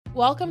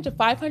Welcome to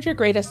 500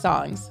 Greatest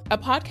Songs, a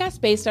podcast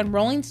based on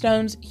Rolling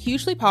Stone's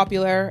hugely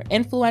popular,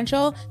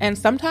 influential, and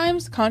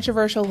sometimes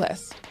controversial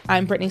list.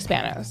 I'm Brittany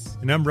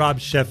Spanos. And I'm Rob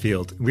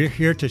Sheffield. We're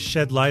here to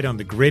shed light on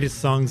the greatest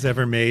songs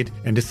ever made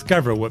and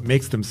discover what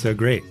makes them so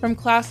great. From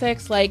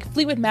classics like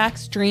Fleetwood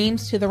Mac's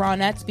Dreams to the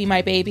Ronettes' Be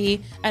My Baby,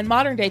 and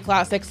modern-day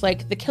classics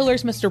like The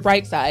Killers' Mr.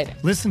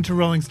 Brightside. Listen to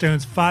Rolling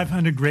Stone's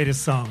 500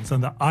 Greatest Songs on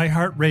the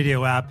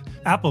iHeartRadio app,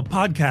 Apple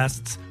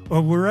Podcasts,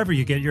 or wherever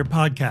you get your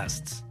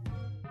podcasts.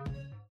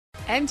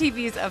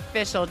 MTV's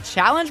official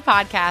Challenge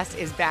podcast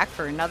is back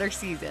for another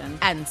season.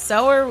 And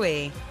so are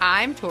we.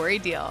 I'm Tori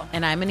Deal.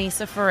 And I'm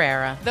Anissa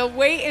Ferreira. The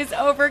wait is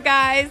over,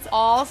 guys.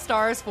 All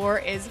Stars 4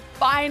 is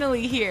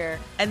finally here.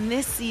 And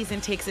this season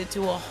takes it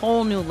to a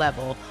whole new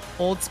level.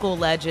 Old school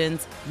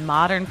legends,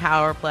 modern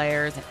power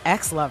players, and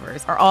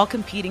ex-lovers are all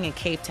competing in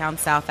Cape Town,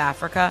 South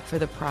Africa for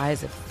the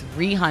prize of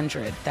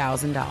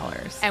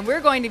 $300,000. And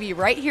we're going to be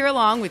right here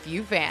along with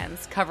you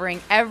fans,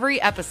 covering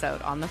every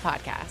episode on the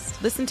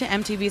podcast. Listen to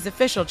MTV's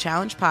official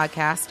Challenge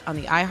podcast on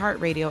the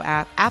iHeartRadio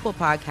app, Apple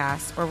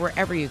Podcasts, or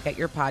wherever you get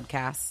your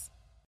podcasts.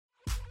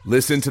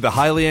 Listen to the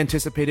highly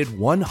anticipated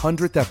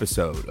 100th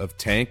episode of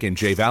Tank and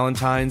Jay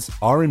Valentine's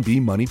R&B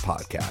Money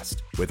Podcast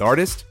with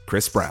artist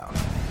Chris Brown.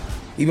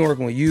 Even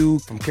working with you,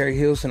 from Carrie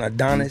Hilson,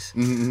 Adonis,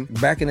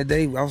 back in the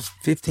day, I was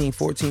 15,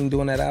 14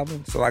 doing that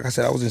album. So like I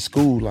said, I was in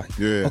school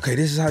okay,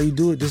 this is how you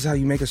do it. This is how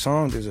you make a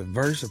song. There's a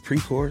verse, a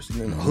pre-chorus,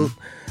 and then a hook.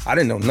 I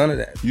didn't know none of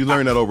that. You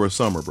learned that over a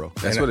summer, bro.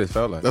 That's what it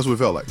felt like. That's what it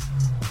felt like.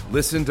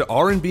 Listen to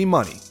R&B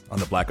Money on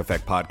the Black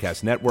Effect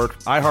Podcast Network,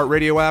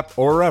 iHeartRadio app,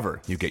 or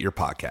wherever you get your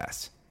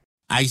podcasts.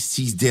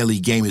 Ice-T's Daily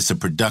Game is a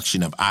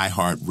production of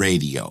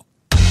iHeartRadio.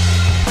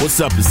 What's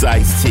up, it's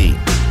Ice-T.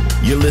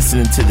 You're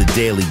listening to The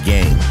Daily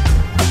Game,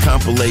 a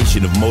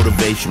compilation of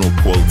motivational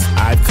quotes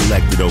I've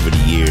collected over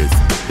the years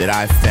that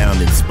I've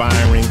found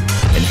inspiring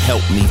and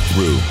helped me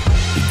through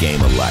the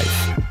game of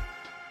life.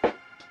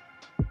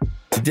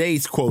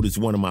 Today's quote is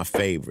one of my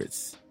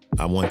favorites.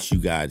 I want you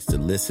guys to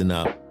listen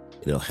up.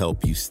 It'll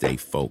help you stay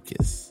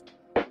focused.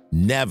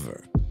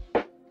 Never,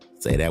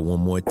 say that one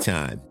more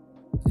time,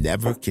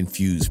 never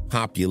confuse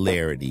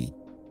popularity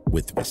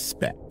with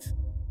respect.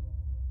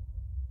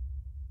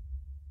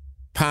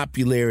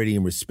 Popularity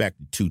and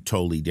respect are two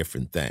totally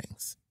different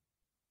things.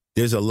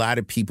 There's a lot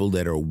of people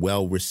that are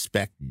well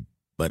respected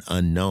but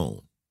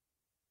unknown.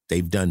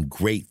 They've done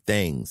great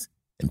things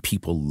and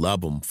people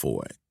love them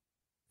for it.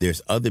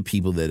 There's other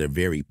people that are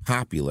very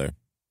popular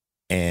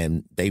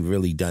and they've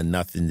really done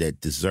nothing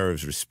that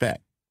deserves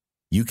respect.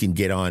 You can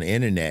get on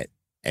internet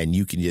and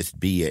you can just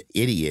be an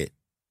idiot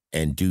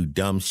and do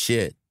dumb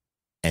shit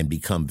and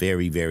become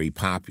very, very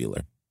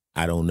popular.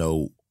 I don't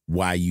know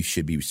why you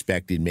should be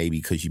respected,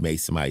 maybe because you made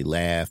somebody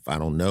laugh, I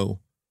don't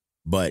know.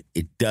 But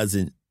it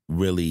doesn't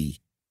really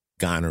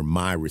garner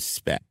my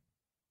respect.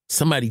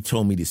 Somebody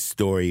told me this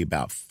story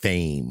about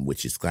fame,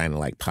 which is kind of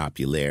like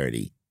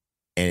popularity.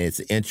 And it's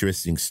an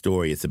interesting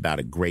story. It's about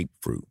a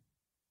grapefruit.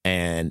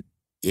 And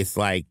it's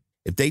like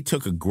if they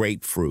took a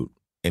grapefruit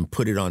and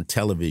put it on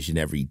television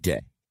every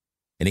day,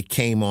 and it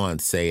came on,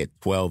 say, at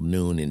 12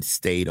 noon and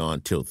stayed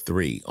on till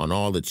 3 on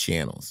all the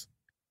channels,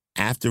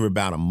 after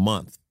about a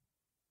month,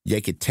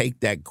 they could take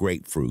that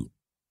grapefruit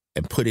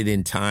and put it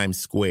in Times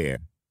Square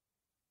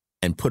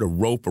and put a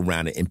rope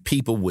around it, and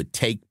people would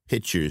take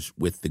pictures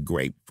with the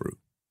grapefruit.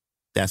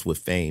 That's what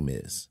fame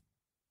is.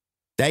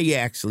 They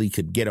actually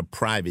could get a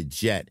private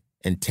jet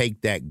and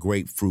take that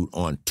grapefruit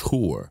on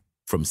tour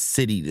from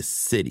city to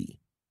city,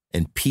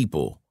 and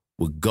people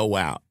would go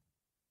out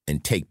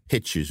and take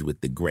pictures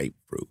with the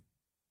grapefruit.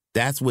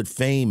 That's what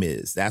fame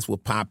is. That's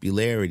what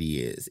popularity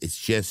is. It's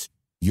just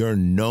you're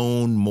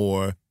known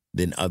more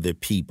than other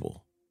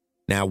people.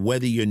 Now,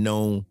 whether you're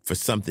known for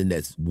something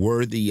that's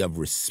worthy of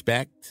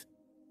respect,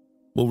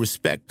 well,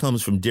 respect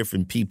comes from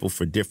different people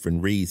for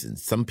different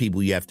reasons. Some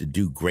people you have to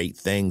do great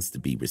things to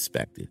be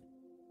respected.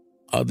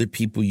 Other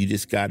people, you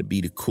just got to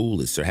be the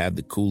coolest or have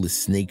the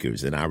coolest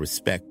sneakers, and I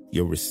respect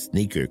your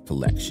sneaker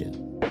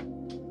collection.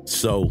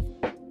 So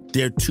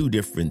they're two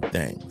different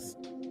things.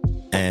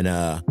 And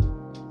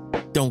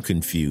don't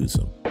confuse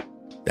them.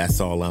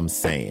 That's all I'm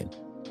saying.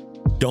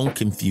 Don't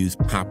confuse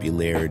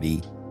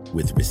popularity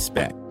with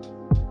respect.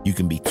 You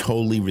can be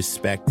totally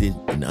respected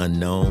and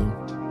unknown,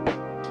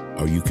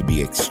 or you could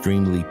be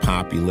extremely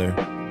popular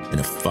and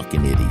a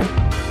fucking idiot.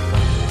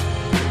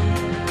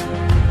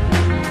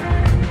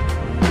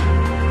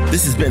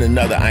 This has been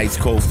another Ice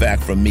Cold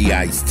Fact from me,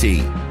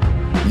 Ice-T.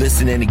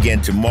 Listen in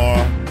again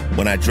tomorrow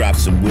when I drop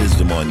some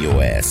wisdom on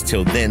your ass.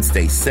 Till then,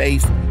 stay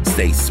safe,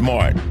 stay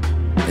smart,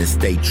 and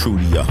stay true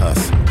to your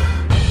hustle.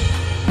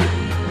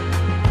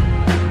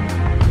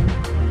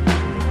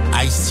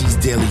 Ice-T's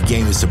Daily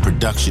Game is a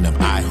production of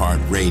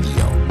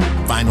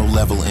iHeartRadio, Final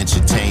Level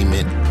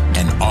Entertainment,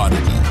 and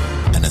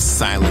Oddity, an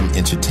Asylum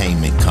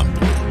Entertainment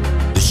company.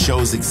 The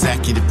show's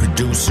executive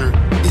producer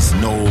is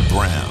Noel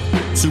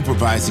Brown.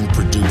 Supervising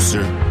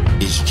producer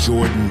is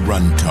Jordan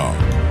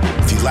Runtagh.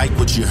 If you like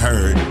what you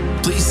heard,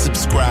 please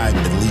subscribe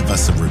and leave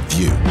us a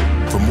review.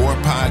 For more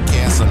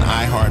podcasts on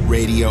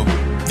iHeartRadio,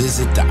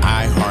 visit the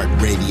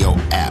iHeartRadio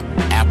app,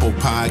 Apple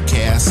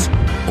Podcasts,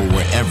 or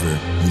wherever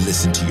you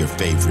listen to your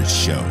favorite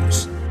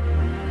shows.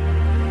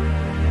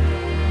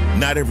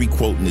 Not every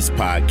quote in this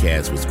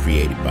podcast was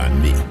created by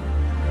me.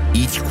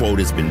 Each quote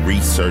has been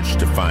researched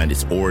to find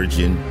its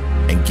origin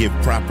and give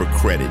proper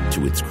credit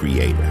to its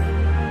creator.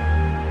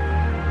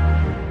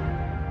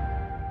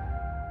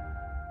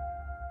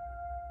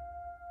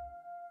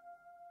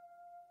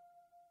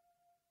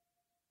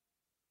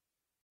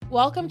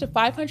 Welcome to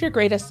 500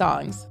 Greatest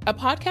Songs, a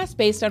podcast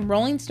based on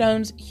Rolling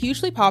Stone's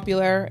hugely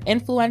popular,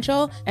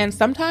 influential, and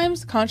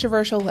sometimes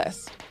controversial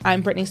list.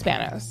 I'm Brittany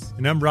Spanos.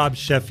 And I'm Rob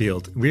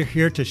Sheffield. We're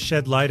here to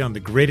shed light on the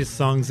greatest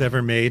songs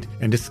ever made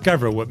and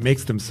discover what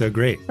makes them so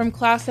great. From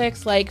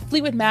classics like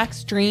Fleetwood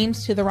Mac's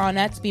Dreams to the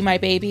Ronettes' Be My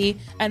Baby,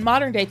 and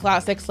modern-day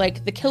classics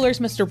like The Killer's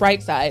Mr.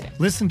 Brightside.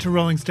 Listen to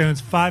Rolling Stone's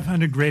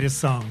 500 Greatest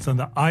Songs on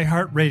the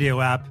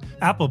iHeartRadio app,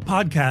 Apple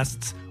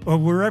Podcasts, or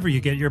wherever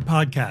you get your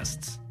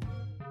podcasts.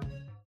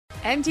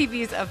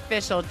 MTV's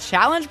official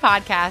Challenge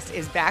podcast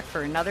is back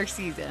for another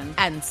season.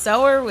 And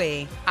so are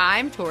we.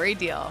 I'm Tori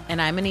Deal.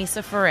 And I'm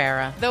Anissa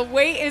Ferreira. The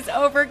wait is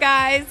over,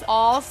 guys.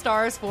 All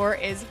Stars 4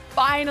 is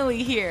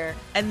finally here.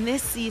 And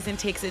this season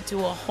takes it to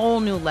a whole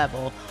new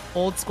level.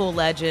 Old school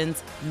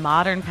legends,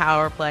 modern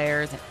power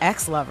players, and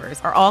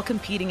ex-lovers are all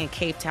competing in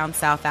Cape Town,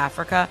 South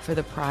Africa for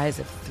the prize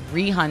of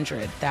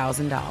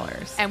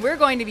 $300,000. And we're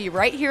going to be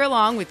right here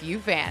along with you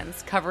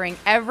fans, covering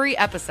every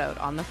episode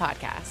on the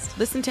podcast.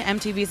 Listen to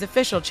MTV's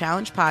official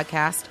Challenge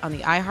podcast on the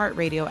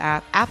iHeartRadio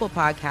app, Apple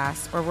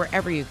Podcasts, or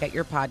wherever you get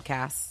your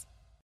podcasts.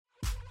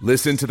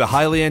 Listen to the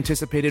highly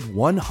anticipated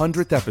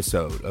 100th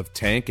episode of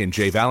Tank and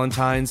Jay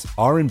Valentine's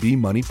R&B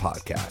Money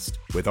Podcast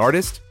with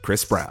artist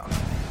Chris Brown.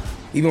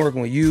 Even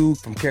working with you,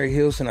 from Carrie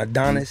Hilson,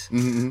 Adonis.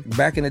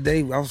 Back in the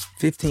day, I was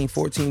 15,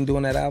 14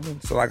 doing that album.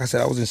 So like I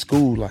said, I was in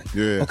school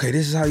okay,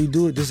 this is how you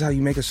do it. This is how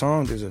you make a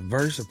song. There's a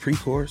verse, a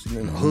pre-chorus, and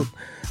then a hook.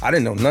 I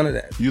didn't know none of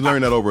that. You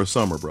learned that over a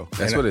summer, bro.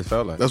 That's what it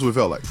felt like. That's what it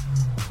felt like.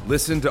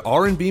 Listen to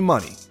R&B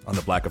Money on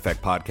the Black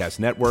Effect Podcast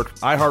Network,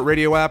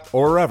 iHeartRadio app,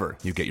 or wherever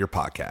you get your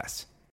podcasts.